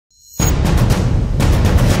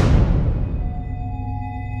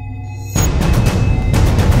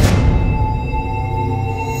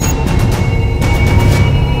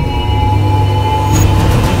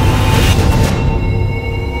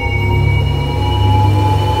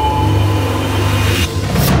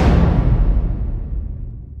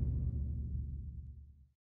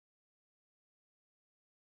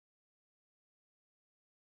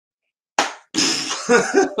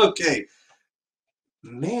Okay.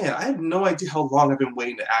 Man, I have no idea how long I've been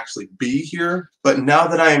waiting to actually be here, but now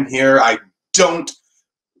that I am here, I don't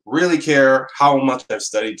really care how much I've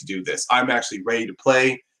studied to do this. I'm actually ready to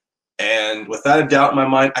play, and without a doubt in my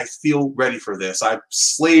mind, I feel ready for this. I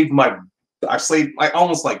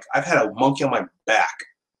almost like I've had a monkey on my back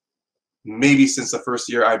maybe since the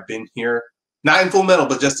first year I've been here. Not in Full Metal,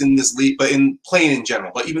 but just in this league, but in playing in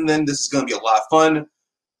general. But even then, this is going to be a lot of fun.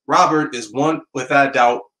 Robert is without a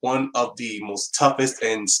doubt, one of the most toughest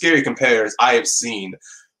and scary competitors I have seen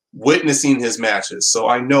witnessing his matches. So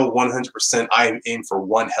I know 100% I am in for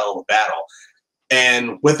one hell of a battle.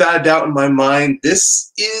 And without a doubt in my mind,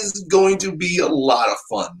 this is going to be a lot of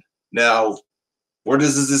fun. Now, where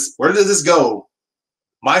does this go?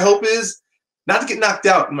 My hope is not to get knocked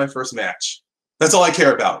out in my first match. That's all I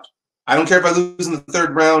care about. I don't care if I lose in the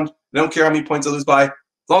third round. I don't care how many points I lose by. As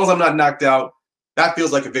long as I'm not knocked out, that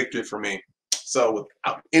feels like a victory for me. So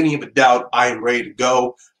without any of a doubt, I am ready to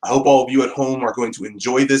go. I hope all of you at home are going to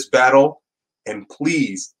enjoy this battle. And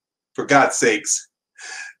please, for God's sakes,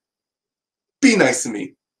 be nice to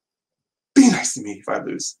me. Be nice to me if I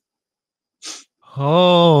lose.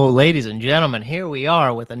 Oh, ladies and gentlemen, here we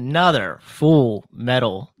are with another Full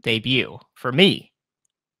Metal debut for me,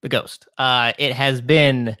 the Ghost. It has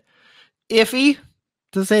been iffy,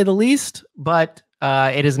 to say the least, but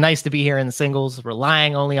it is nice to be here in the singles,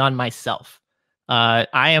 relying only on myself. I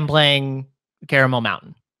am playing Caramel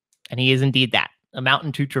Mountain, and he is indeed that, a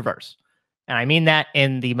mountain to traverse. And I mean that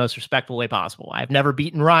in the most respectful way possible. I've never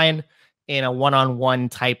beaten Ryan in a one-on-one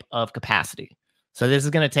type of capacity. So this is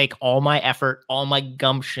going to take all my effort, all my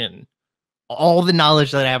gumption, all the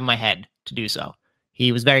knowledge that I have in my head to do so.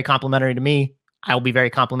 He was very complimentary to me. I will be very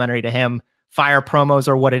complimentary to him. Fire promos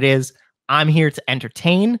are what it is. I'm here to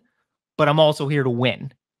entertain, but I'm also here to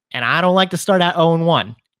win. And I don't like to start at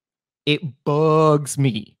 0-1. It bugs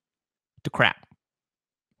me to crap.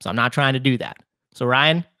 So I'm not trying to do that. So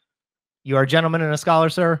Ryan, you are a gentleman and a scholar,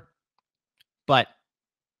 sir, but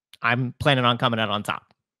I'm planning on coming out on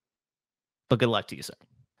top. But good luck to you, sir.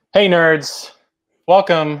 Hey, nerds.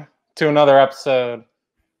 Welcome to another episode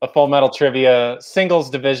of Full Metal Trivia Singles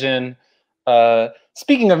Division.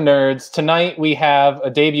 Speaking of nerds, tonight we have a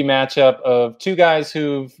debut matchup of two guys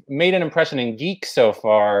who've made an impression in Geek so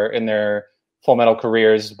far in their Full Metal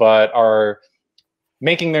careers, but are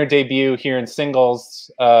making their debut here in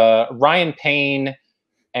singles. Ryan Payne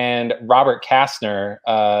and Robert Castner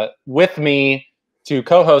with me to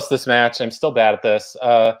co-host this match. I'm still bad at this.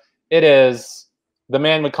 It is the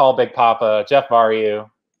man we call Big Papa, Jeff Varyu.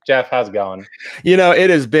 Jeff, how's it going? You know, it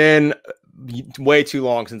has been way too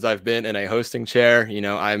long since I've been in a hosting chair. You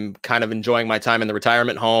know, I'm kind of enjoying my time in the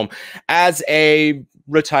retirement home as a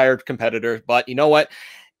retired competitor. But you know what?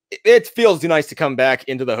 It feels nice to come back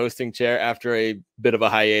into the hosting chair after a bit of a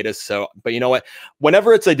hiatus. So, but you know what?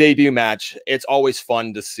 Whenever it's a debut match, it's always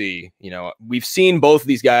fun to see. You know, we've seen both of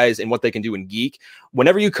these guys and what they can do in Geek.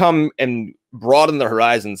 Whenever you come and broaden the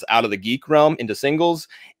horizons out of the Geek realm into singles,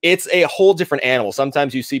 it's a whole different animal.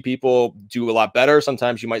 Sometimes you see people do a lot better.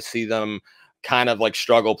 Sometimes you might see them kind of like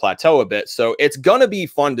struggle, plateau a bit. So it's going to be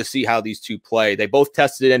fun to see how these two play. They both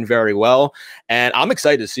tested it in very well, and I'm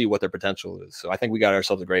excited to see what their potential is. So I think we got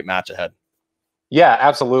ourselves a great match ahead. Yeah,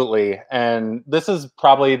 absolutely. And this is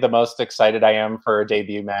probably the most excited I am for a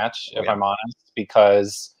debut match, if I'm honest,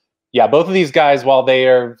 because yeah, both of these guys, while they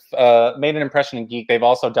have made an impression in Geek, they've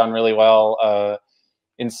also done really well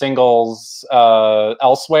in singles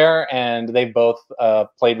elsewhere, and they've both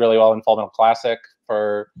played really well in Full Metal Classic.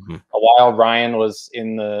 For a while, Ryan was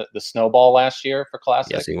in the Snowball last year for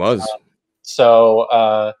Classic. Yes, he was.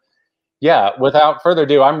 Yeah, without further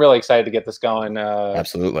ado, I'm really excited to get this going.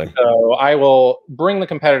 Absolutely. So I will bring the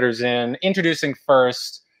competitors in, introducing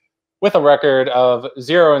first with a record of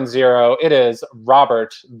 0-0. It is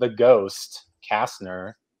Robert the Ghost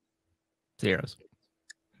Castner. Zeros.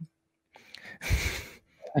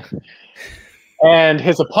 And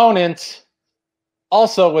his opponent,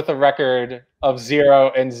 also with a record of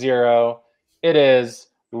 0-0, it is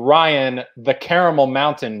Ryan the Caramel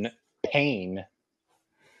Mountain Payne.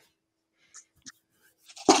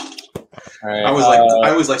 Right, I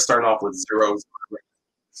always like starting off with zeros.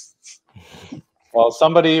 Well,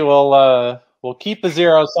 somebody will keep the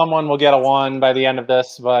 0. Someone will get a 1 by the end of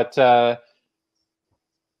this. But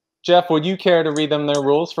Jeff, would you care to read them their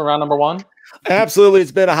rules for round number 1? Absolutely.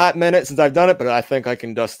 It's been a hot minute since I've done it, but I think I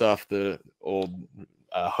can dust off the old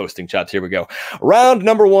hosting chops. Here we go. Round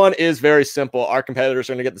number 1 is very simple. Our competitors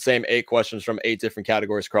are going to get the same 8 questions from 8 different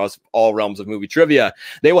categories across all realms of movie trivia.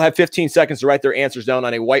 They will have 15 seconds to write their answers down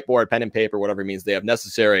on a whiteboard, pen and paper, whatever means they have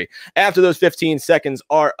necessary. After those 15 seconds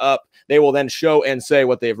are up, they will then show and say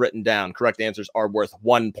what they've written down. Correct answers are worth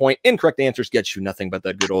 1 point. Incorrect answers get you nothing but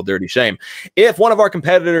that good old dirty shame. If one of our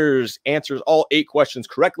competitors answers all 8 questions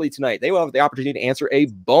correctly tonight, they will have the opportunity to answer a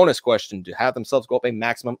bonus question to have themselves go up a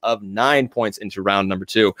maximum of 9 points into round number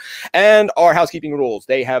 2. And our housekeeping rules: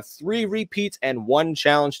 they have 3 repeats and 1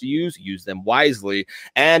 challenge to use. Use them wisely,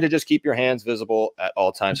 and to just keep your hands visible at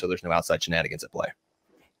all times so there's no outside shenanigans at play.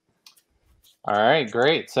 All right,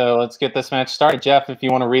 great. So let's get this match started. Jeff, if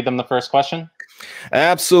you want to read them the first question.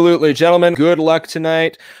 Absolutely, gentlemen. Good luck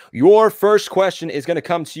tonight. Your first question is going to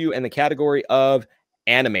come to you in the category of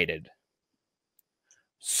animated.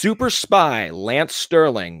 Super spy Lance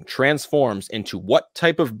Sterling transforms into what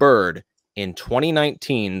type of bird in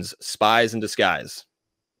 2019's Spies in Disguise?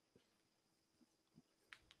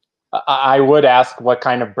 I would ask what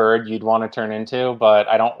kind of bird you'd want to turn into, but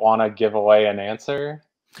I don't want to give away an answer.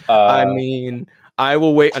 I mean, I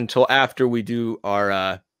will wait until after we do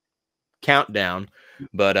our countdown,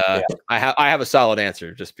 but yeah. I have a solid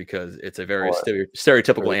answer just because it's a very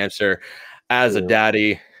stereotypical answer as a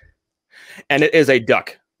daddy, and it is a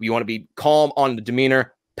duck. You want to be calm on the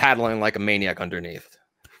demeanor, paddling like a maniac underneath.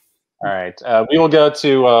 All right, we will go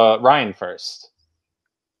to Ryan first.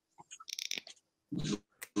 I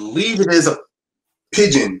believe it is a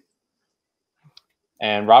pigeon.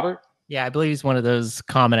 And Robert? Yeah, I believe he's one of those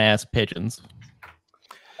common-ass pigeons.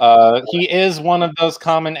 He is one of those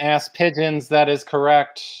common-ass pigeons. That is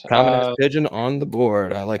correct. Common-ass pigeon on the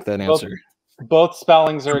board. I like that answer. Both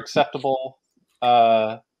spellings are acceptable.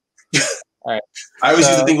 All right. I always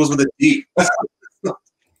used to think it was with a D.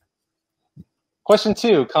 Question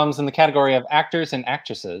 2 comes in the category of actors and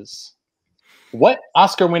actresses. What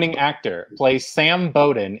Oscar-winning actor plays Sam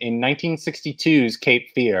Bowden in 1962's Cape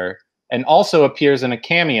Fear and also appears in a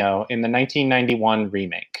cameo in the 1991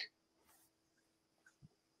 remake?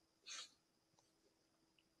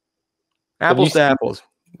 Apples to apples.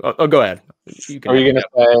 Oh, go ahead. Are you going to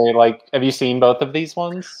say, like, have you seen both of these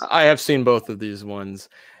ones? I have seen both of these ones.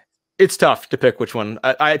 It's tough to pick which one.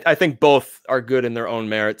 I think both are good in their own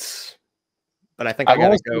merits, but I think I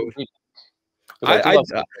got to go.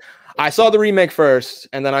 I saw the remake first,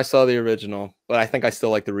 and then I saw the original, but I think I still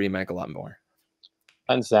like the remake a lot more.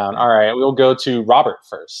 Hands down. All right, we'll go to Robert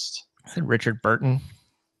first. I said Richard Burton.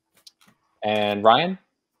 And Ryan?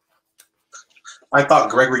 I thought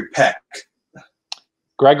Gregory Peck.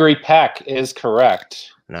 Gregory Peck is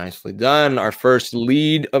correct. Nicely done. Our first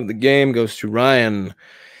lead of the game goes to Ryan.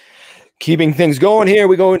 Keeping things going here,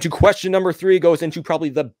 we go into question number 3, goes into probably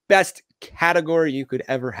the best category you could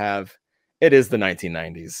ever have. It is the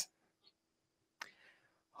 1990s.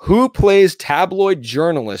 Who plays tabloid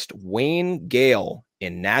journalist Wayne Gale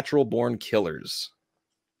in Natural Born Killers?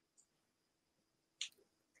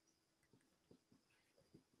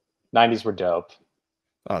 '90s were dope.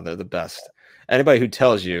 Oh, they're the best. Anybody who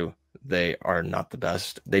tells you they are not the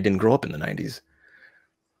best, they didn't grow up in the 90s.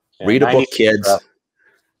 Yeah, read a book, kids.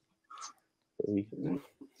 3,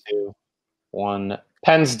 2, 1.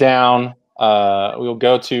 Pens down. We'll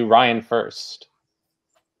go to Ryan first.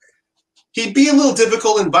 He'd be a little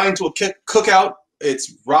difficult inviting to a cookout.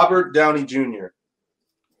 It's Robert Downey Jr.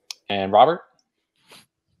 And Robert?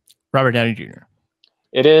 Robert Downey Jr.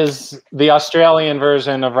 It is the Australian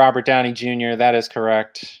version of Robert Downey Jr. That is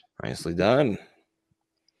correct. Nicely done.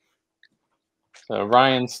 So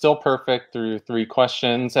Ryan's still perfect through 3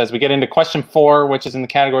 questions. As we get into question 4, which is in the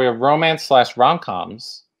category of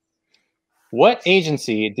romance/rom-coms, what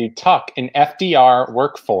agency do Tuck and FDR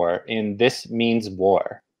work for in This Means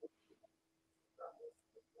War?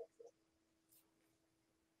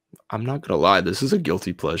 I'm not gonna lie, this is a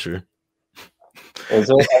guilty pleasure. Is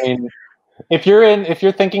it? I mean, if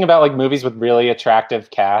you're thinking about like movies with really attractive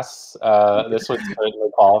casts, this would certainly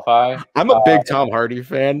qualify. I'm a big Tom Hardy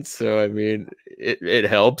fan, so I mean, it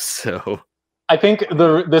helps. So I think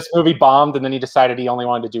this movie bombed, and then he decided he only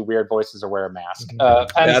wanted to do weird voices or wear a mask.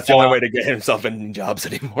 That's the only way to get himself in jobs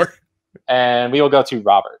anymore. And we will go to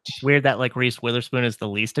Robert. Weird that like Reese Witherspoon is the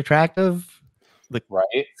least attractive.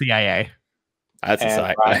 Right. CIA. That's a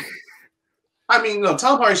side. I mean, no,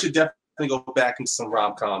 Tom Hardy should definitely go back into some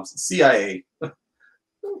rom-coms. CIA.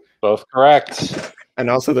 Both correct. And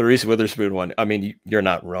also the Reese Witherspoon one. I mean, you're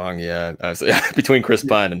not wrong. Yeah. Between Chris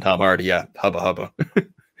Pine and Tom Hardy. Yeah. Hubba hubba.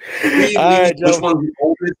 Which one's the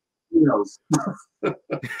oldest? Who knows?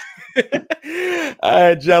 All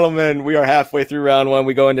right, gentlemen. We are halfway through round 1.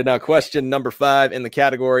 We go into now question number 5 in the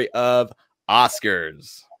category of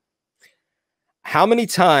Oscars. How many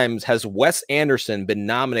times has Wes Anderson been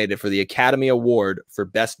nominated for the Academy Award for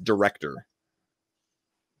Best Director?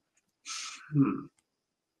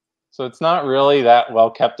 So it's not really that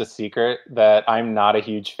well kept a secret that I'm not a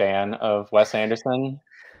huge fan of Wes Anderson.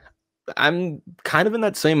 I'm kind of in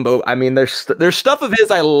that same boat. I mean, there's stuff of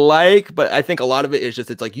his I like, but I think a lot of it is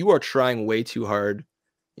just, it's like you are trying way too hard,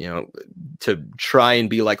 you know, to try and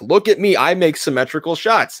be like, look at me, I make symmetrical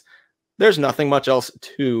shots. There's nothing much else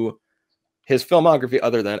to his filmography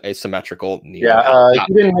other than a symmetrical he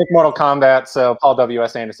didn't make Mortal Kombat, so Paul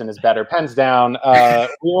W.S. Anderson is better. Pens down. We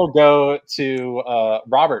will go to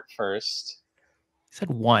Robert first. He said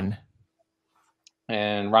 1.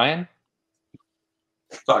 And Ryan?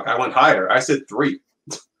 Fuck, I went higher. I said 3.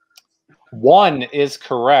 1 is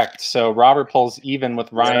correct. So Robert pulls even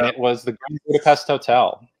with Ryan. Yeah. It was the Grand Budapest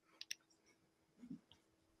Hotel.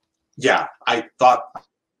 Yeah, I thought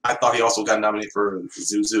he also got nominated for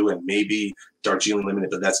Zuzu and maybe Darjeeling Limited,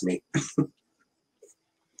 but that's me.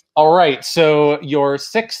 All right, so your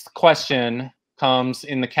 6th question comes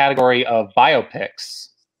in the category of biopics.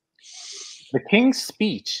 The King's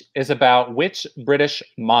Speech is about which British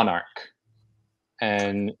monarch?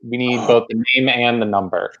 And we need both the name and the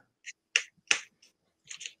number.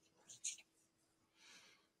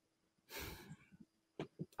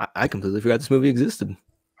 I completely forgot this movie existed.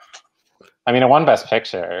 I mean, it won Best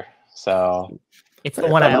Picture, so it's the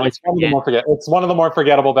one I always forget. It's one of the more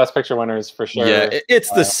forgettable Best Picture winners for sure. Yeah,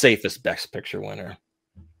 it's the safest Best Picture winner.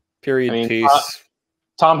 Period. I mean, piece.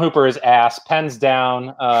 Tom Hooper is ass. Pens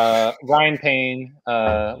down. Ryan Payne.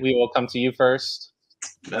 We will come to you first.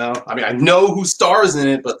 No, I mean I know who stars in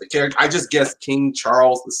it, but the character I just guessed King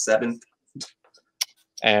Charles VII.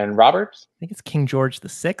 And Robert? I think it's King George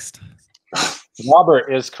VI.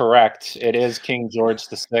 Robert is correct. It is King George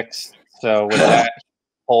VI. So with that,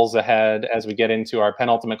 pulls ahead as we get into our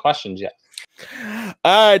penultimate question, Jeff.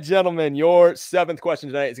 All right, gentlemen, your 7th question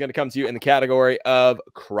tonight is going to come to you in the category of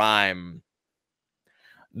crime.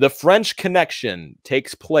 The French Connection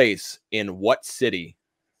takes place in what city?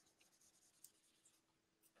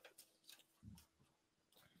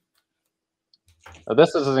 So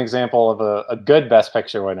this is an example of a good Best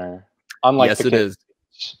Picture winner. Unlike yes, it is.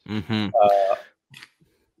 Mm-hmm.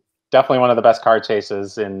 Definitely one of the best car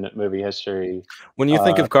chases in movie history. When you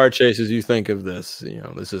think of car chases, you think of this. You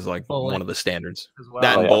know, this is like Bullet one of the standards. well.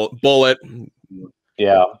 That and Bullet.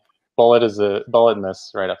 Yeah, Bullet is a Bullet in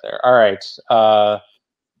this right up there. All right,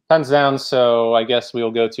 pens down. So I guess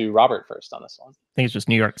we'll go to Robert first on this one. I think it's just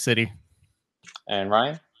New York City. And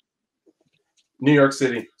Ryan? New York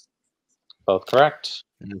City. Both correct.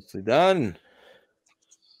 Nicely done.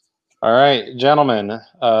 All right, gentlemen.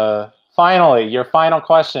 Finally, your final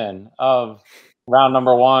question of round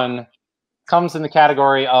number 1 comes in the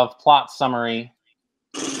category of plot summary.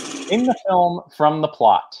 In the film From the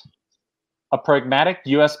Plot, a pragmatic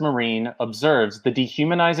U.S. Marine observes the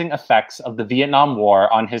dehumanizing effects of the Vietnam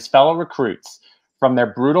War on his fellow recruits, from their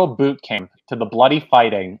brutal boot camp to the bloody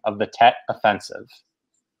fighting of the Tet Offensive.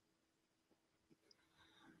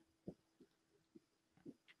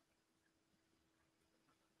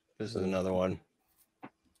 This is another one.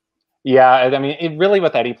 Yeah, I mean, it really,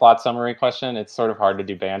 with any plot summary question, it's sort of hard to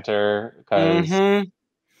do banter because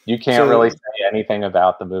you can't really say anything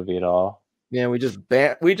about the movie at all. Yeah, we just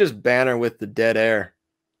banter with the dead air.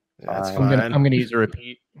 That's fine. I'm gonna use a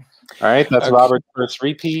repeat. All right, that's Robert's first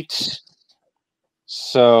repeat.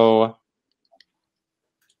 So,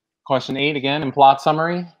 question 8 again in plot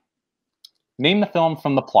summary. Name the film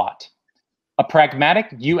from the plot. A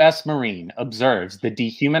pragmatic U.S. Marine observes the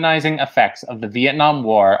dehumanizing effects of the Vietnam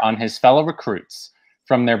War on his fellow recruits,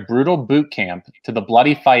 from their brutal boot camp to the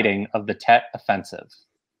bloody fighting of the Tet Offensive.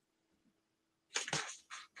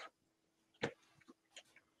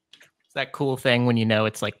 It's that cool thing when you know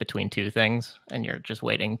it's like between 2 things and you're just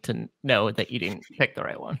waiting to know that you didn't pick the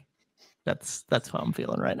right one. That's how I'm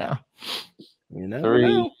feeling right now. You know,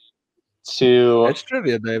 3, 2, that's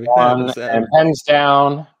trivia, baby. 1, and pens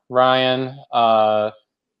down. Ryan, I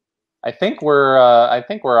think we're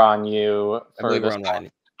on you for this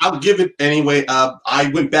one. I'll give it anyway.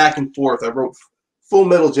 I went back and forth. I wrote Full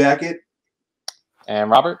Metal Jacket.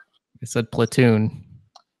 And Robert? I said Platoon.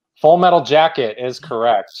 Full Metal Jacket is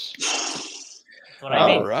correct. That's what I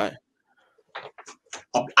mean. All right.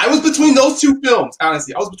 I was between those 2 films,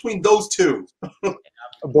 honestly. I was between those 2.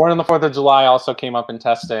 Born on the 4th of July also came up in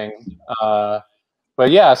testing. But But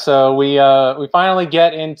yeah, so we finally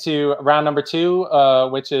get into round number 2,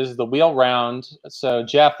 which is the wheel round. So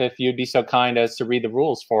Jeff, if you'd be so kind as to read the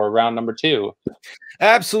rules for round number 2.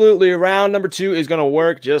 Absolutely. Round number 2 is going to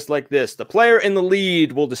work just like this. The player in the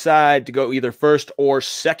lead will decide to go either first or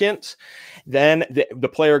second. Then the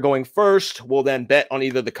player going first will then bet on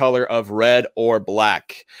either the color of red or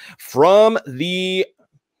black. From the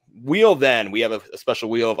wheel, then we have a special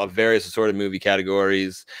wheel of various assorted movie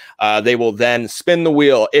categories. They will then spin the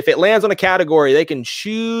wheel. If it lands on a category, they can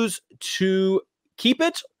choose to keep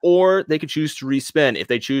it, or they could choose to respin. If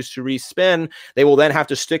they choose to respin, they will then have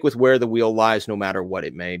to stick with where the wheel lies, no matter what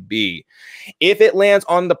it may be. If it lands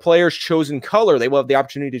on the player's chosen color, they will have the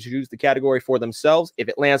opportunity to choose the category for themselves. If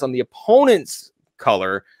it lands on the opponent's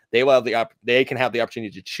color, they can have the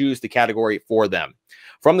opportunity to choose the category for them.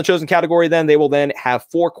 From the chosen category, then they will then have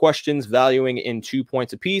 4 questions valuing in 2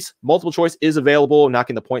 points apiece. Multiple choice is available,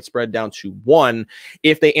 knocking the point spread down to 1.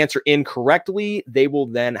 If they answer incorrectly, they will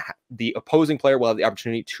then the opposing player will have the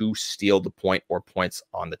opportunity to steal the point or points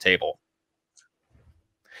on the table.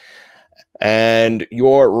 And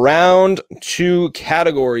your round 2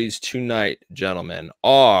 categories tonight, gentlemen,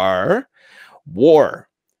 are war,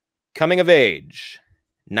 coming of age,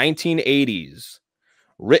 1980s,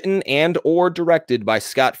 written and or directed by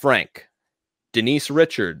Scott Frank, Denise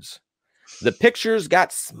Richards. The Pictures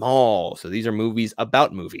Got Small. So these are movies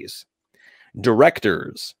about movies.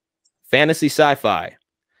 Directors, fantasy sci-fi,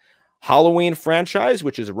 Halloween franchise,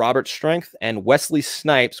 which is Robert Strength, and Wesley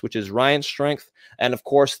Snipes, which is Ryan Strength, and of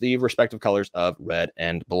course the respective colors of red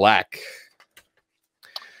and black.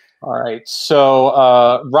 All right,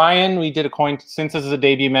 so Ryan, we did a coin, since this is a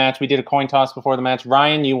debut match, we did a coin toss before the match.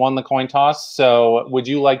 Ryan, you won the coin toss, so would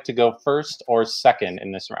you like to go first or second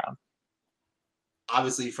in this round?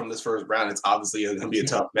 Obviously, from this first round, it's obviously going to be a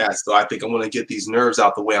tough match, so I think I'm going to get these nerves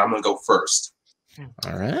out the way. I'm going to go first.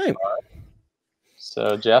 All right.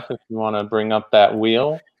 So, Jeff, if you want to bring up that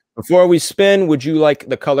wheel. Before we spin, would you like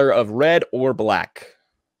the color of red or black?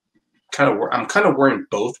 I'm kind of wearing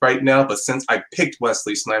both right now, but since I picked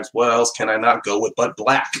Wesley Snipes, what else can I not go with but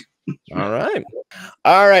black? All right.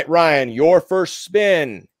 All right, Ryan, your first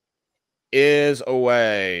spin is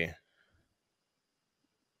away.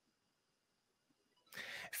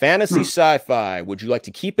 Fantasy sci-fi. Would you like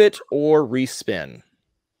to keep it or respin?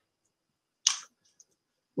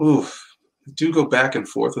 Ooh, I do go back and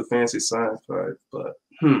forth with fantasy sci-fi, but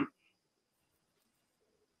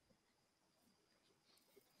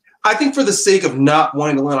I think for the sake of not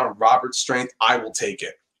wanting to land on Robert's strength, I will take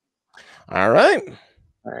it. All right.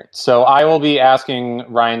 All right. So I will be asking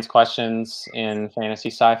Ryan's questions in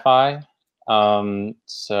fantasy sci-fi.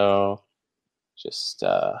 So just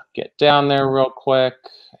get down there real quick.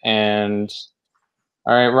 And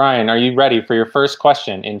all right, Ryan, are you ready for your first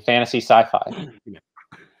question in fantasy sci-fi?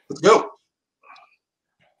 Let's go.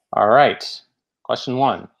 All right. Question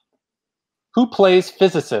 1. Who plays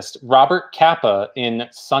physicist Robert Capa in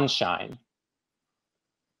Sunshine?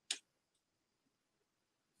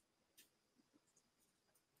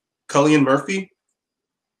 Cillian Murphy?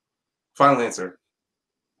 Final answer.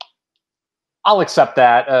 I'll accept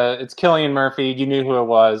that. It's Cillian Murphy. You knew who it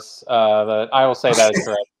was, but I will say that is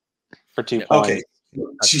correct for 2 points. Okay.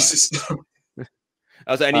 Jesus.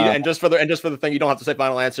 And just for the thing, you don't have to say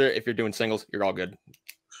final answer. If you're doing singles, you're all good.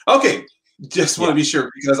 Okay. Just want to be sure,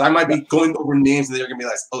 because I might be going over names and they're gonna be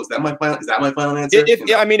like, "Oh, is that my final answer?"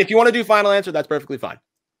 I mean, if you want to do final answer, that's perfectly fine.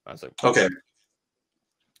 Okay.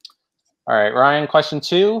 All right, Ryan. Question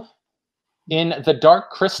 2. In The Dark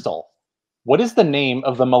Crystal, what is the name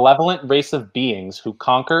of the malevolent race of beings who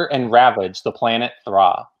conquer and ravage the planet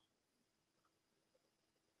Thra?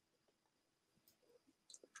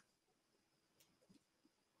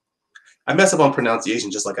 I mess up on pronunciation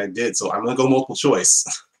just like I did, so I'm gonna go multiple choice.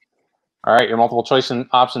 All right, your multiple choice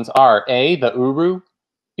options are A, the Uru,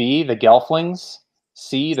 B, the Gelflings,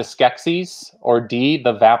 C, the Skeksis, or D,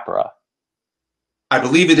 the Vapra. I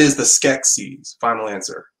believe it is the Skeksis. Final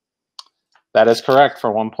answer. That is correct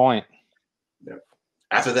for 1 point. Yeah.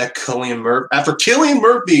 After Cillian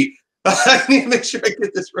Murphy, I need to make sure I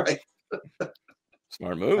get this right.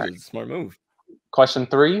 Smart move. Right. Smart move. Question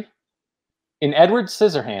 3. In Edward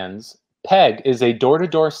Scissorhands, Peg is a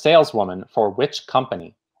door-to-door saleswoman for which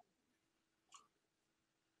company?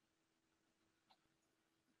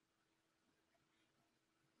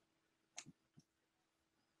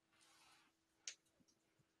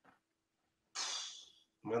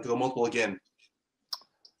 I'm going to go multiple again.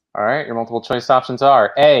 All right, your multiple choice options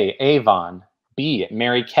are A, Avon, B,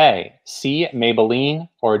 Mary Kay, C, Maybelline,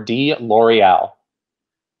 or D, L'Oreal.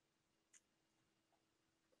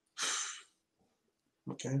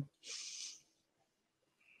 Okay.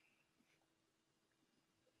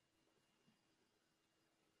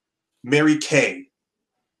 Mary Kay.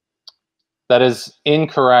 That is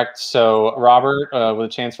incorrect. So, Robert, with a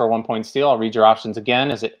chance for a 1-point steal, I'll read your options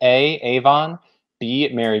again. Is it A, Avon, B,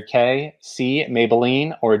 Mary Kay, C,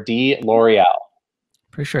 Maybelline, or D, L'Oreal?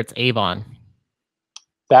 Pretty sure it's Avon.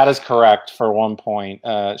 That is correct for 1 point.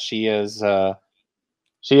 She is a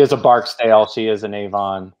Barksdale. She is an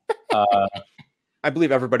Avon. I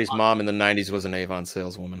believe everybody's mom in the 90s was an Avon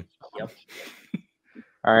saleswoman. Yep.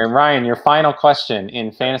 All right, Ryan, your final question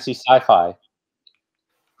in fantasy sci-fi.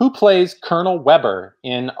 Who plays Colonel Weber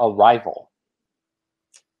in Arrival?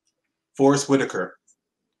 Forrest Whitaker.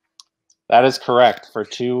 That is correct for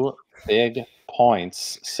 2 big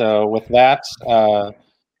points. So with that,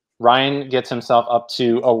 Ryan gets himself up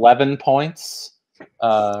to 11 points.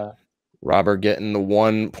 Robert getting the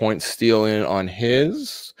 1-point steal in on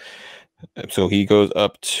his. So he goes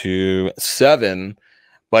up to 7.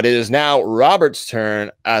 But it is now Robert's turn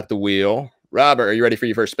at the wheel. Robert, are you ready for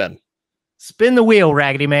your first spin? Spin the wheel,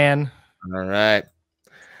 Raggedy Man. All right.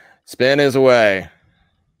 Spin is away.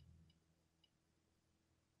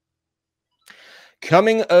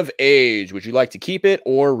 Coming of age. Would you like to keep it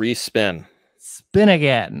or respin? Spin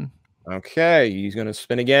again. Okay, he's going to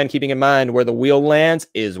spin again, keeping in mind where the wheel lands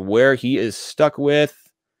is where he is stuck with.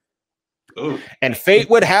 Ooh. And fate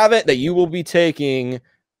would have it that you will be taking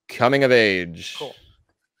coming of age. Cool.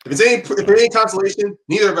 If there ain't consolation,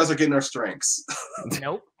 neither of us are getting our strengths.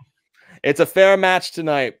 Nope. It's a fair match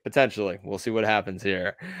tonight, potentially. We'll see what happens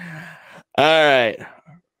here. All right.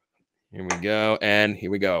 Here we go. And here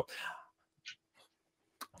we go.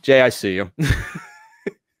 Jay, I see you.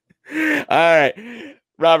 All right.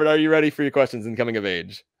 Robert, are you ready for your questions in coming of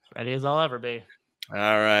age? Ready as I'll ever be. All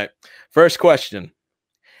right. First question.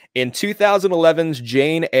 In 2011's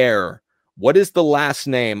Jane Eyre, what is the last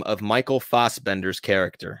name of Michael Fassbender's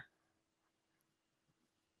character?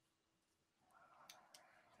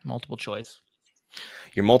 Multiple choice.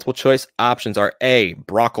 Your multiple choice options are A,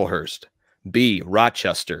 Brocklehurst, B,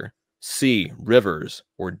 Rochester, C, Rivers,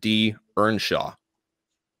 or D, Earnshaw.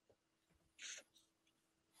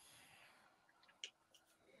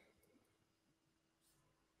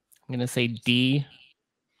 I'm going to say D.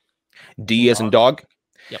 D as in dog?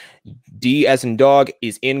 Yep. D as in dog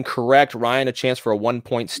is incorrect. Ryan, a chance for a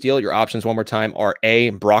 1-point steal. Your options one more time are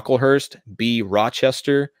A, Brocklehurst, B,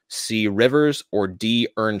 Rochester, C, Rivers, or D,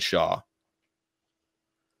 Earnshaw.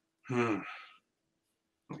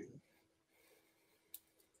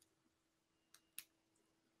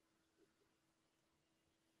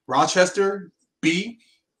 Rochester, B.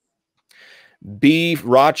 B,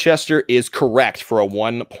 Rochester is correct for a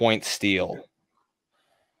 1-point steal.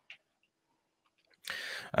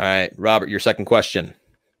 All right, Robert, your second question.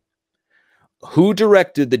 Who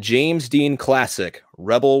directed the James Dean classic,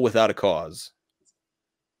 Rebel Without a Cause?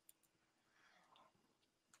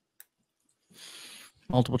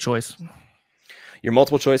 Multiple choice. Your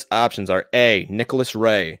multiple choice options are A, Nicholas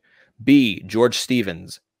Ray, B, George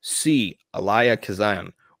Stevens, C, Elia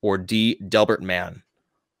Kazan, or D, Delbert Mann.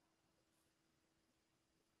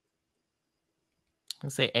 I'm going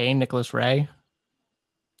to say A, Nicholas Ray.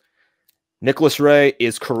 Nicholas Ray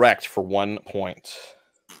is correct for 1 point.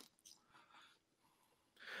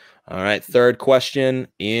 All right, third question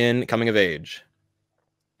in coming of age.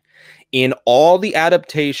 In all the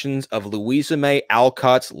adaptations of Louisa May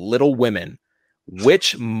Alcott's Little Women,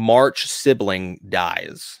 which March sibling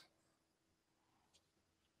dies?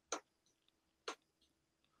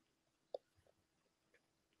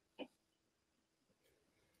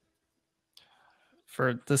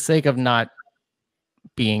 For the sake of not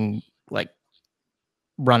being like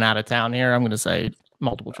run out of town here, I'm going to say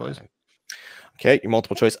multiple choice. Okay, your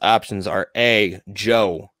multiple choice options are A,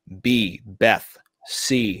 Joe, B, Beth,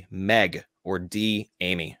 C, Meg, or D,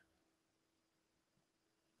 Amy.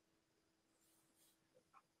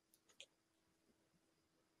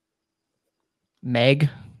 Meg.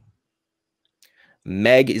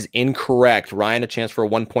 Meg is incorrect. Ryan, a chance for a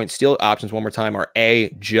 1-point steal. Options one more time are A,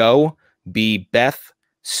 Joe, B, Beth,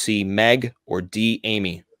 C, Meg, or D,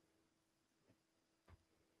 Amy.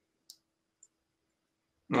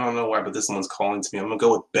 I don't know why, but this one's calling to me. I'm going to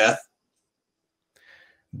go with Beth.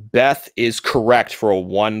 Beth is correct for a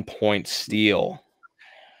 1-point steal.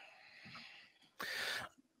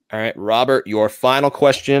 All right, Robert, your final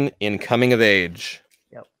question in coming of age.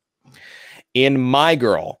 Yep. In My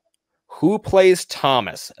Girl, who plays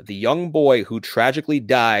Thomas, the young boy who tragically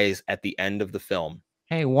dies at the end of the film?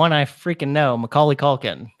 Hey, one I freaking know, Macaulay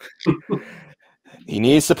Culkin. He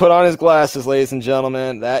needs to put on his glasses, ladies and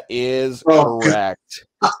gentlemen. That is correct.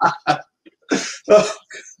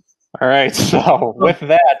 All right, so with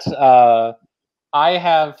that, I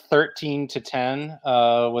have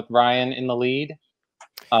 13-10 with Ryan in the lead.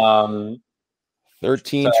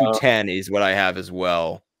 13 to 10 is what I have as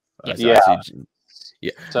well. Yeah. Yeah.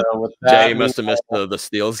 Yeah. So with Jay, that, you must have missed the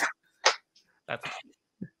steals. That's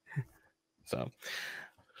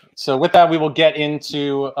So with that, we will get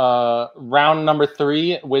into round number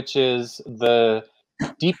 3, which is the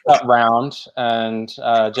deep cut round. And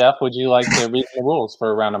Jeff, would you like to read the rules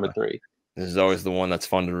for round number 3? This is always the one that's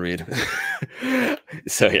fun to read.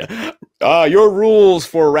 So yeah, your rules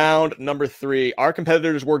for round number 3. Our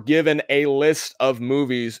competitors were given a list of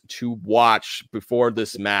movies to watch before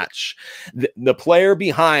this match. The player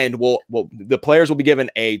behind the players will be given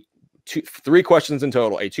three questions in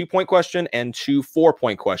total: a 2-point question and 2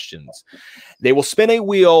 4-point questions. They will spin a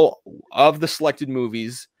wheel of the selected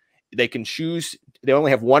movies. They can choose. They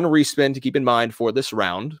only have one respin to keep in mind for this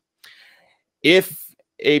round. If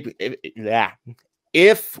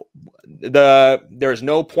there is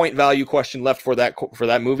no point value question left for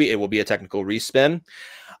that movie, it will be a technical respin.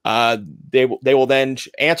 They will then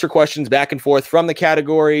answer questions back and forth from the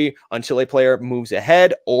category until a player moves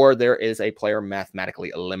ahead or there is a player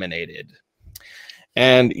mathematically eliminated.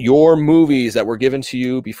 And your movies that were given to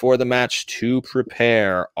you before the match to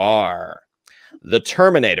prepare are The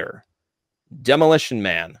Terminator, Demolition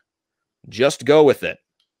Man, Just Go With It,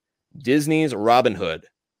 Disney's Robin Hood,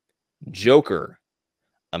 Joker,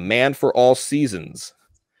 A Man for All Seasons,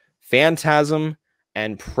 Phantasm,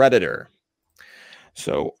 and Predator.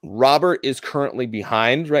 So Robert is currently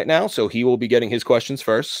behind right now, so he will be getting his questions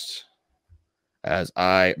first as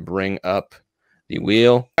I bring up the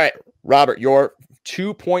wheel. All right, Robert, your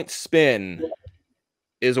 2-point spin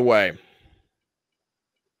is away.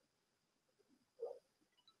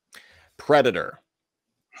 Predator.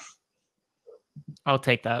 I'll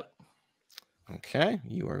take that. Okay,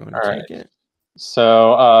 you are going to take it.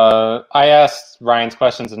 So I asked Ryan's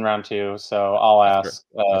questions in round 2, so I'll ask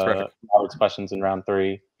Robert's questions in round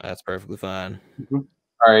 3. That's perfectly fine. All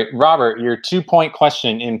right, Robert, your 2-point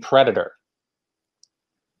question in Predator.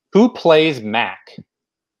 Who plays Mac?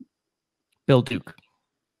 Bill Duke.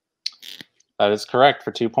 That is correct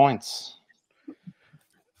for 2 points.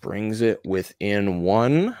 Brings it within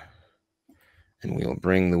 1. And we will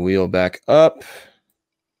bring the wheel back up.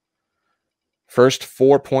 First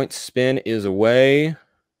 4-point spin is away.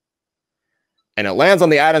 And it lands on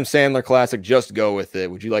the Adam Sandler classic, Just Go With It.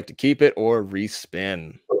 Would you like to keep it or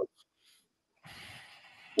respin?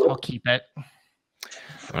 I'll keep it.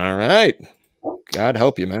 All right. God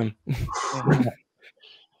help you, man.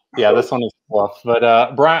 Yeah, this one is tough.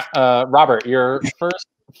 But Robert, your first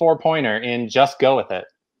 4-pointer in Just Go With It.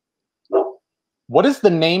 What is the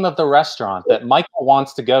name of the restaurant that Michael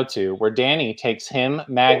wants to go to where Danny takes him,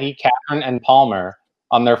 Maggie, Catherine, and Palmer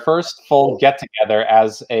on their first full get-together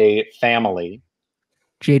as a family?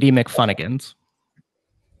 JD McFunnigan's.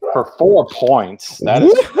 For 4 points. That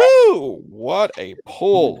is woohoo! What a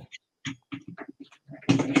pull.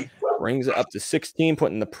 Brings it up to 16,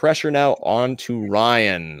 putting the pressure now onto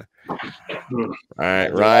Ryan. All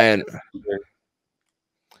right, Ryan.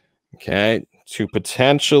 Okay, to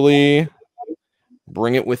potentially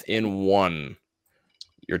bring it within 1.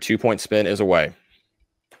 Your 2-point spin is away.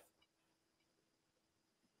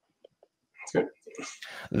 Okay.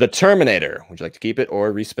 The Terminator. Would you like to keep it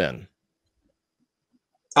or respin?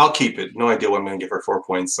 I'll keep it. No idea what I'm going to give her 4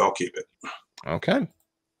 points, so I'll keep it. Okay. Let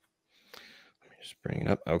me just bring it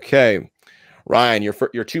up. Okay. Ryan, your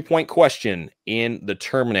 2-point question in The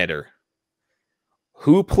Terminator.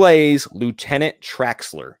 Who plays Lieutenant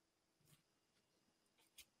Traxler?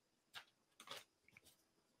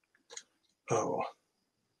 Oh.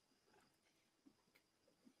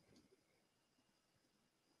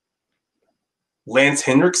 Lance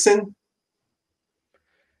Henriksen?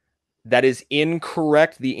 That is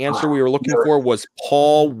incorrect. The answer we were looking for was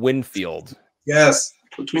Paul Winfield. Yes,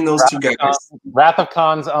 between those two guys. Wrath of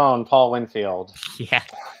Khan's own Paul Winfield. Yeah.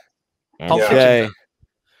 Okay.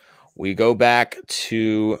 We go back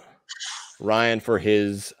to Ryan for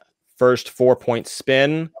his first 4-point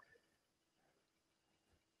spin.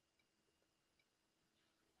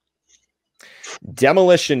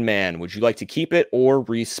 Demolition Man. Would you like to keep it or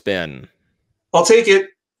respin? I'll take it.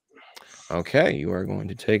 Okay, you are going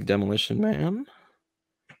to take Demolition Man.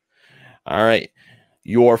 All right.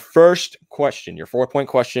 Your first question, your 4-point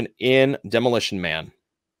question in Demolition Man.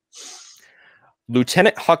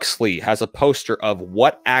 Lieutenant Huxley has a poster of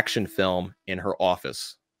what action film in her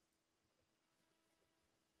office?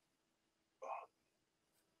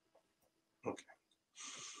 Okay.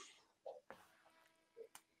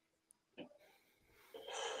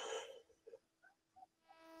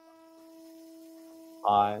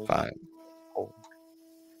 Five. 5,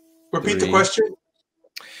 Repeat the 3. question.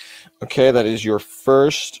 Okay, that is your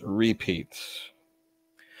first repeat.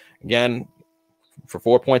 Again, for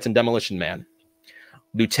 4 points in Demolition Man.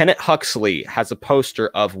 Lieutenant Huxley has a poster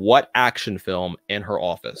of what action film in her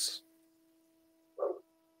office?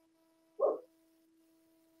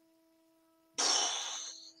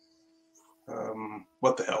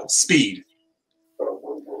 What the hell? Speed.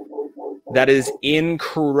 That is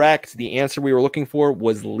incorrect. The answer we were looking for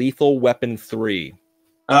was Lethal Weapon 3.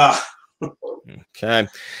 Ah. Okay.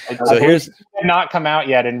 So here's not come out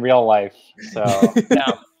yet in real life. So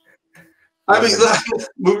No. I mean,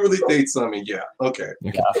 movie release dates. I mean, yeah. Okay.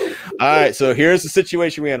 yeah. All right. So here's the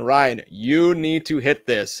situation we're in. Ryan, you need to hit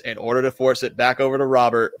this in order to force it back over to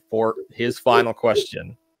Robert for his final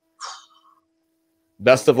question.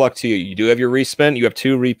 Best of luck to you. You do have your respin. You have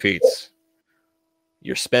 2 repeats.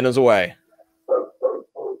 Your spin is away.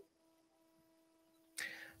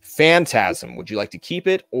 Phantasm. Would you like to keep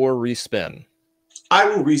it or respin? I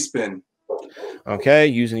will respin. Okay.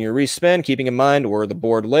 Using your respin, keeping in mind where the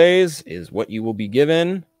board lays is what you will be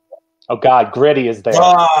given. Oh God, Gritty is there.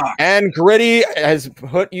 Ah. And Gritty has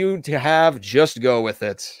put you to have Just Go With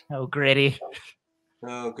It. Oh, Gritty.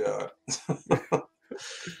 Oh God.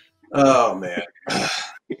 Oh man.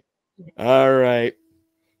 All right.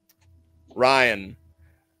 Ryan,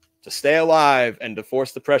 to stay alive and to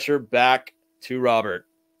force the pressure back to Robert,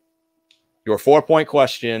 your 4-point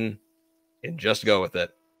question, and just go with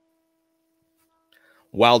it.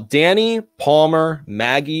 While Danny, Palmer,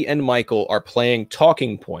 Maggie, and Michael are playing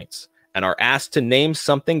talking points and are asked to name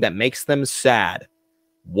something that makes them sad,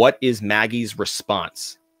 what is Maggie's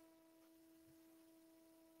response?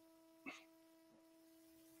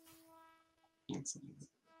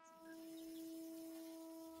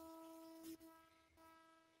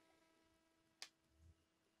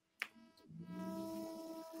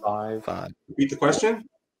 Five. Repeat the question.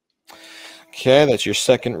 Okay, that's your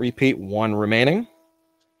second repeat, 1 remaining.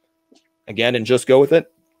 Again, and just go with it.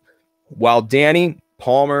 While Danny,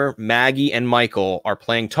 Palmer, Maggie, and Michael are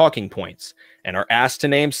playing talking points and are asked to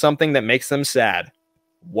name something that makes them sad,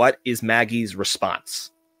 what is Maggie's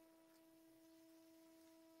response?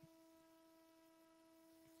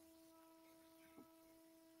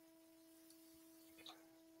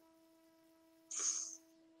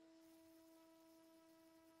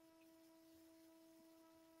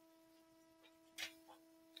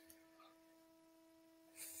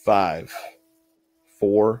 Five,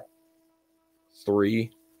 4,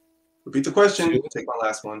 3. Repeat the question. 2. Take my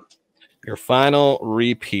last one. Your final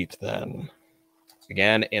repeat then.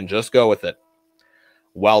 Again, and just go with it.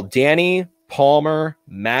 While Danny, Palmer,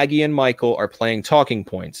 Maggie, and Michael are playing talking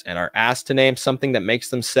points and are asked to name something that makes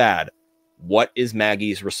them sad, what is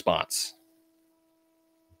Maggie's response?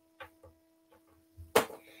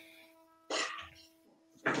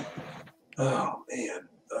 Oh man.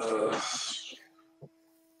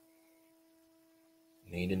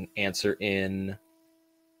 Need an answer in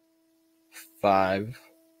 5,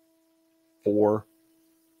 4,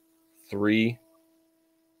 3,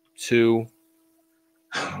 2,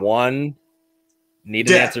 1. Need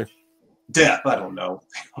an answer. Death. I don't know.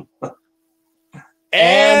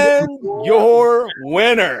 And your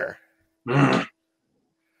winner,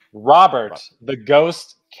 Robert, the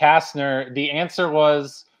Ghost Castner. The answer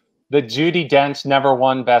was the Judi Dench never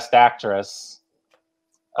won Best Actress.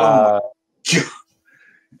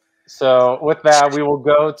 So with that, we will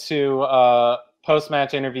go to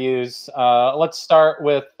post-match interviews. Let's start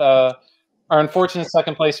with our unfortunate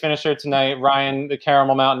second place finisher tonight, Ryan, the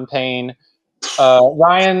Caramel Mountain Payne.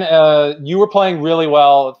 Ryan, you were playing really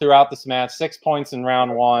well throughout this match. 6 points in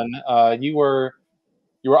round 1. You were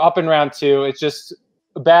up in round 2. It's just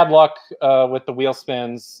bad luck with the wheel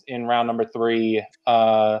spins in round number 3,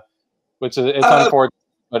 which is unfortunate.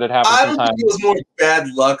 But it happens I don't sometimes. think it was more bad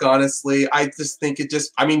luck, honestly. I just think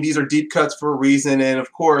these are deep cuts for a reason. And of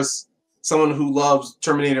course, someone who loves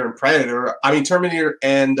Terminator and Predator, Terminator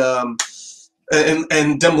and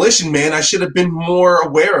Demolition Man, I should have been more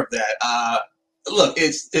aware of that. Look,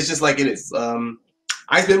 it's just like it is.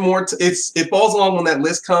 I spent more. It falls along when that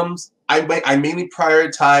list comes. I mainly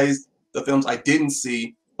prioritized the films I didn't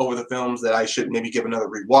see over the films that I should maybe give another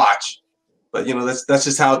rewatch. But that's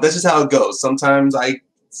just how it goes. Sometimes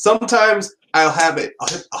I'll have it. I'll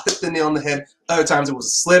hit the nail on the head. Other times it was a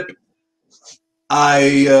slip.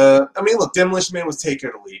 Look, Demolition Man was take it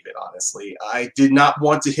or leave it, honestly. I did not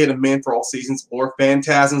want to hit a Man for All Seasons or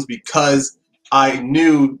Phantasms because I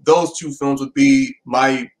knew those 2 films would be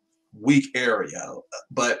my weak area.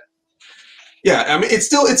 But yeah, it's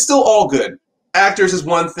still all good. Actors is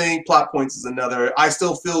one thing, plot points is another. I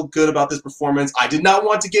still feel good about this performance. I did not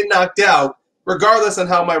want to get knocked out, regardless on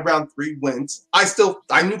how my round 3 went, I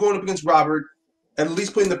knew going up against Robert, at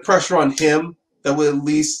least putting the pressure on him, that would at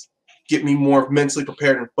least get me more mentally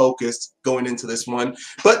prepared and focused going into this one.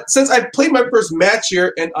 But since I played my first match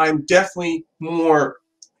here and I'm definitely more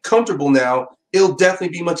comfortable now, it'll definitely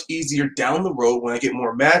be much easier down the road when I get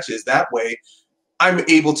more matches. That way, I'm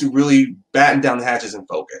able to really batten down the hatches and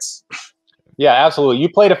focus. Yeah, absolutely. You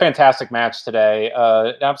played a fantastic match today.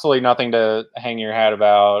 Absolutely nothing to hang your hat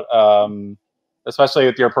about, especially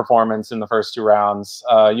with your performance in the first 2 rounds.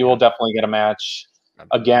 You will definitely get a match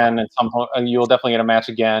again at some point. You will definitely get a match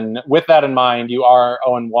again. With that in mind, you are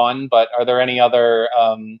 0-1, but are there any other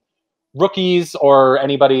rookies or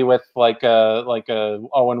anybody with like a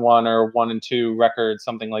 0-1 or 1-2 record,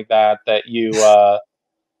 something like that you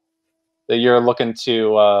that you're looking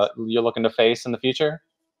to face in the future?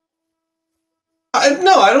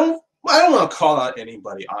 No, I don't want to call out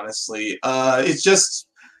anybody, honestly. It's just,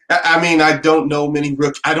 I mean, I don't know many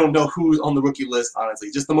I don't know who's on the rookie list,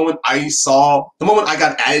 honestly. Just the moment I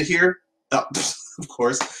got added here, of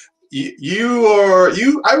course,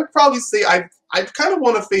 I would probably say I kind of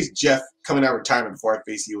want to face Jeff coming out of retirement before I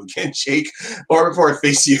face you again, Jake, or before I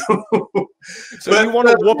face you. So you want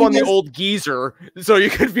to whoop on the old geezer so you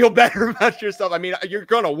can feel better about yourself. I mean, you're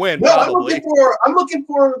going to win, no, probably. I'm looking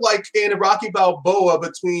for like in a Rocky Balboa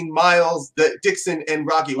between Miles Dixon and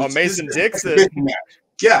Rocky. Mason Dixon.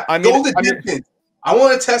 Yeah, I want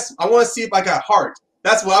to test. I want to see if I got heart.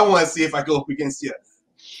 That's what I want to see if I go up against you.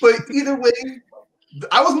 But either way,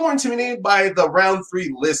 I was more intimidated by the round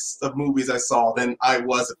 3 list of movies I saw than I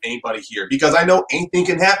was of anybody here, because I know anything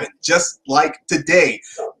can happen. Just like today,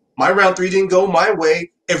 my round 3 didn't go my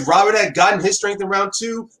way. If Robert had gotten his strength in round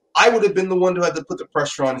 2, I would have been the one who had to put the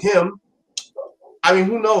pressure on him. I mean,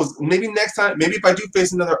 who knows? Maybe next time, maybe if I do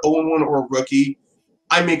face another 0-1 or a rookie,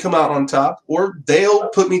 I may come out on top, or they'll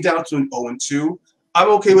put me down to an 0-2. I'm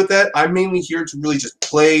okay with that. I'm mainly here to really just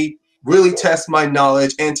play, really test my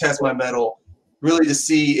knowledge and test my mettle, really to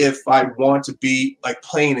see if I want to be like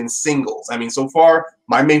playing in singles. I mean, so far,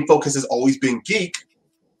 my main focus has always been geek.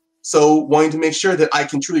 So wanting to make sure that I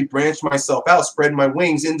can truly branch myself out, spread my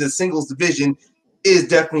wings into the singles division is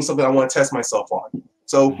definitely something I want to test myself on.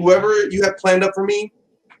 So whoever you have planned up for me,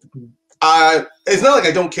 it's not like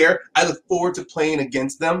I don't care. I look forward to playing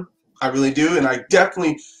against them. I really do. And I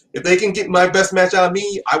definitely, if they can get my best match out of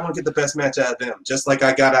me, I want to get the best match out of them, just like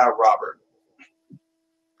I got out of Robert.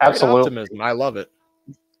 Absolutely. Optimism. I love it.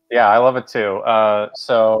 Yeah, I love it too.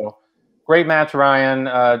 So great match, Ryan.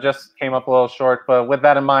 Just came up a little short, but with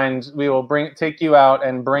that in mind, we will take you out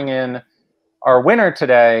and bring in our winner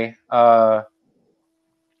today, Bobby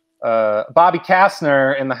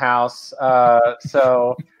Castner in the house.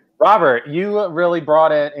 So Robert, you really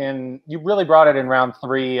brought it in. You really brought it in round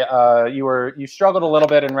 3. You struggled a little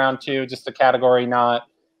bit in round 2, just a category not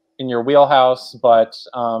in your wheelhouse, but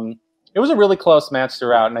it was a really close match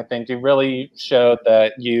throughout, and I think you really showed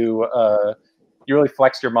that you really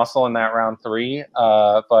flexed your muscle in that round 3.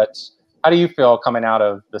 But how do you feel coming out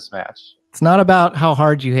of this match? It's not about how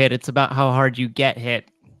hard you hit; it's about how hard you get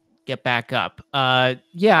back up.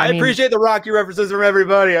 Yeah, I appreciate the Rocky references from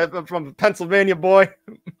everybody. I'm from a Pennsylvania boy.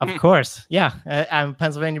 Of course, yeah, I'm a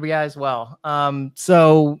Pennsylvania guy as well.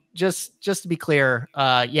 So just to be clear,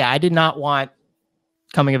 yeah, I did not want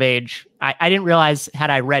coming of age. I didn't realize, had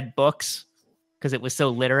I read books, because it was so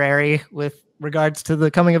literary with regards to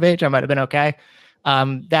the coming of age, I might have been okay.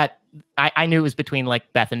 That I knew it was between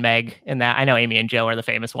like Beth and Meg, and that I know Amy and Joe are the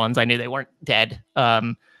famous ones. I knew they weren't dead.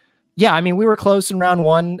 Yeah, I mean, we were close in round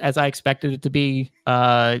 1 as I expected it to be.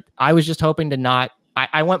 I was just hoping to not.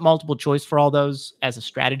 I went multiple choice for all those as a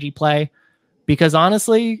strategy play, because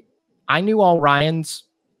honestly, I knew all Ryan's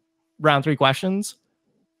round 3 questions.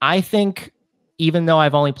 I think, even though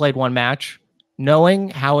I've only played 1 match, knowing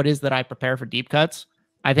how it is that I prepare for deep cuts,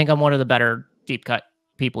 I think I'm one of the better deep cut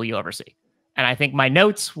people you ever see. And I think my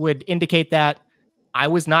notes would indicate that I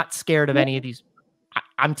was not scared of any of these.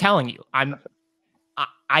 I'm telling you,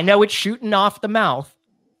 I know it's shooting off the mouth,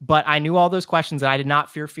 but I knew all those questions, and I did not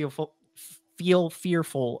feel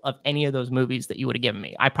fearful of any of those movies that you would have given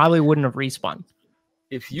me. I probably wouldn't have respawned.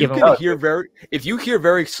 If you could hear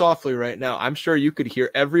very softly right now, I'm sure you could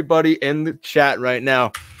hear everybody in the chat right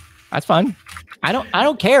now. That's fine. I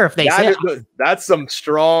don't care if they say it. That's some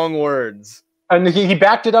strong words. And he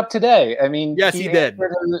backed it up today. I mean, yes, he did.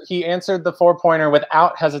 He answered the 4-pointer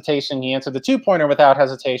without hesitation. He answered the 2-pointer without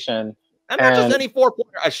hesitation. And not just any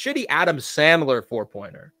 4-pointer, a shitty Adam Sandler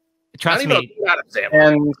 4-pointer. Trust me. Adam Sandler.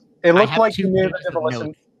 And it looked like you knew the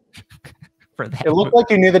demolition. For that. It looked like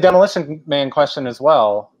you knew the Demolition Man question as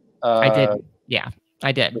well. I did. Yeah.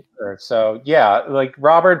 I did. So yeah, like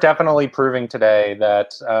Robert definitely proving today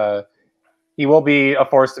that he will be a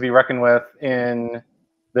force to be reckoned with in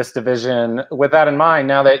this division. With that in mind,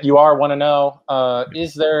 now that you are 1-0,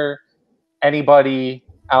 is there anybody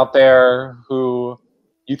out there who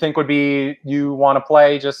you think would be you want to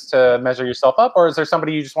play just to measure yourself up, or is there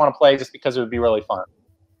somebody you just want to play just because it would be really fun?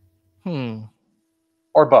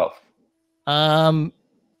 Or both? I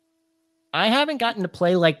haven't gotten to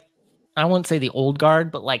play like, I won't say the old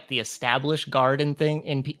guard, but like the established guard and thing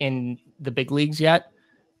in the big leagues yet.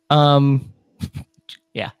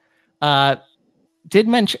 Yeah. Did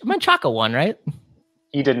Menchaca won, right?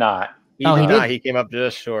 He did not. He did not. He came up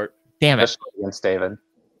just short. Damn it. Just against David.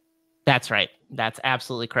 That's right. That's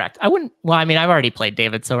absolutely correct. I wouldn't. Well, I mean, I've already played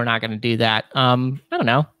David, so we're not going to do that. I don't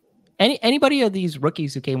know. Anybody of these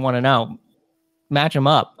rookies who came 1-0, match them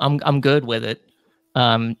up. I'm good with it.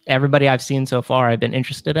 Everybody I've seen so far, I've been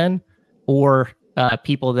interested in, or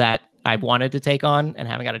people that I've wanted to take on and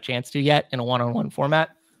haven't got a chance to yet in a one-on-one format.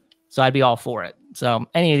 So I'd be all for it. So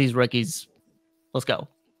any of these rookies, let's go.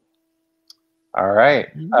 All right.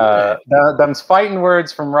 Them's fighting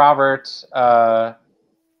words from Robert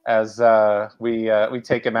as we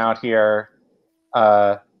take him out here.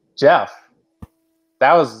 Jeff,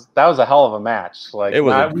 that was a hell of a match. Like, it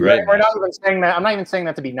was a great we're not even saying that. I'm not even saying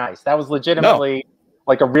that to be nice. That was legitimately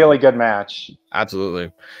like a really good match.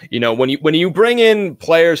 Absolutely. You know, when you bring in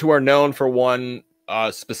players who are known for one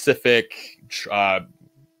specific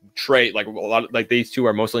trait, like a lot, like these two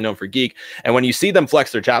are mostly known for geek, and when you see them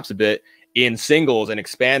flex their chops a bit in singles and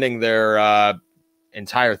expanding their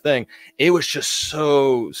entire thing, it was just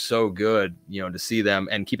so good, you know, to see them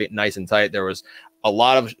and keep it nice and tight. There was a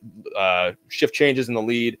lot of shift changes in the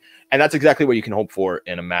lead, and that's exactly what you can hope for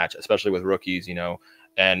in a match, especially with rookies, you know.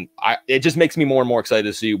 And it just makes me more and more excited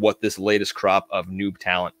to see what this latest crop of noob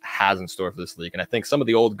talent has in store for this league. And I think some of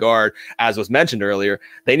the old guard, as was mentioned earlier,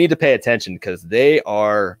 they need to pay attention because they're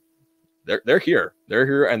here,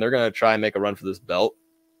 and they're going to try and make a run for this belt,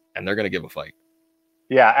 and they're going to give a fight.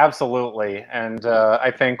 Yeah, absolutely. And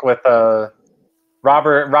I think with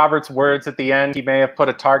Robert's words at the end, he may have put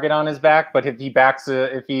a target on his back, but if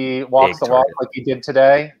he walks the walk like he did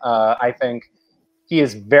today, I think he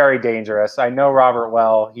is very dangerous. I know Robert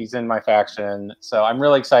well. He's in my faction, so I'm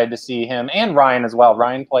really excited to see him and Ryan as well.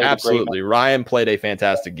 Ryan played absolutely. Ryan played a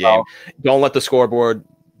fantastic game. Don't let the scoreboard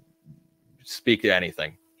speak to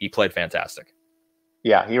anything. He played fantastic.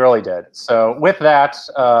 Yeah, he really did. So with that,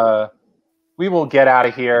 we will get out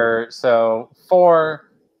of here. So for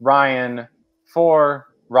Ryan, for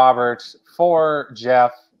Robert, for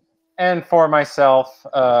Jeff, and for myself,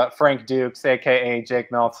 Frank Dukes, aka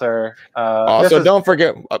Jake Meltzer. Also, don't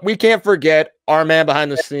forget, we can't forget our man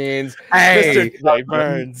behind the scenes, hey, Mr. Jay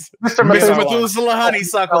Burns, Mr. Methuselah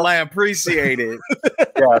Honeysuckle. I appreciate it.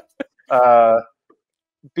 Yeah.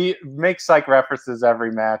 Make psych references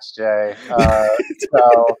every match, Jay.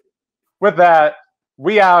 So with that,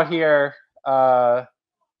 we out here.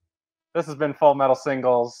 This has been Full Metal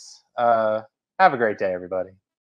Singles. Have a great day, everybody.